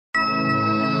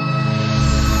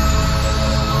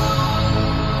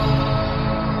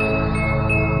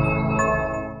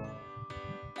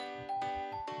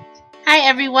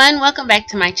everyone, welcome back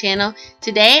to my channel.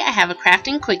 Today I have a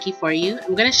crafting quickie for you.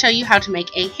 I'm going to show you how to make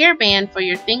a hairband for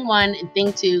your Thing 1 and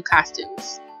Thing 2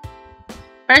 costumes.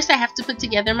 First I have to put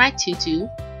together my tutu.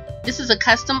 This is a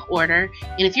custom order,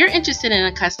 and if you're interested in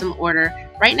a custom order,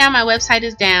 right now my website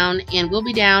is down and will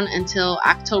be down until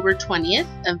October 20th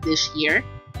of this year.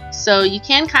 So you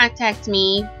can contact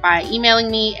me by emailing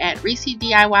me at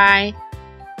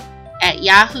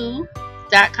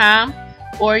reeseDIY@yahoo.com,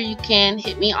 or you can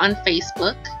hit me on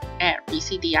Facebook at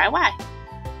reeseDIY.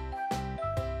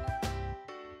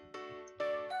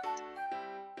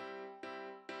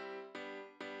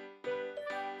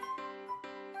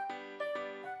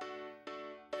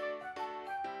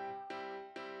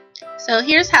 So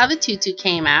here's how the tutu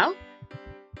came out.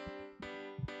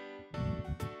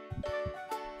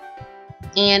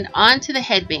 And onto the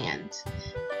headband.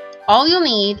 All you'll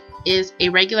need is a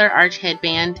regular arch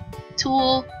headband,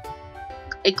 tulle,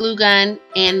 a glue gun,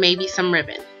 and maybe some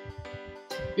ribbon.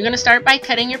 You're going to start by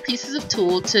cutting your pieces of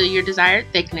tulle to your desired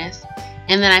thickness,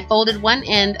 and then I folded one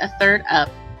end a third up,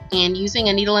 and using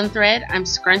a needle and thread I'm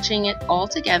scrunching it all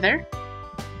together.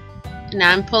 And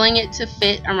now I'm pulling it to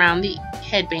fit around the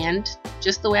headband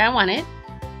just the way I want it.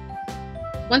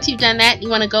 Once you've done that, you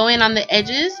want to go in on the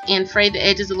edges and fray the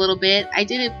edges a little bit. I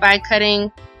did it by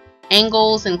cutting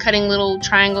angles and cutting little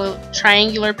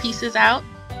triangular pieces out.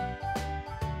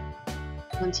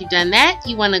 Once you've done that,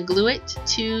 you want to glue it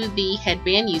to the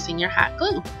headband using your hot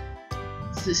glue.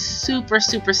 This is a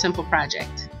super simple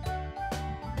project.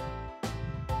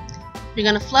 You're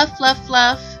going to fluff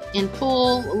and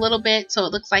pull a little bit so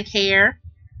it looks like hair.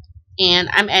 And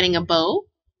I'm adding a bow.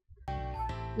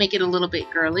 Make it a little bit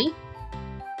girly.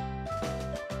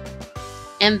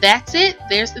 And that's it.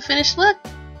 There's the finished look.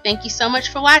 Thank you so much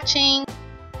for watching.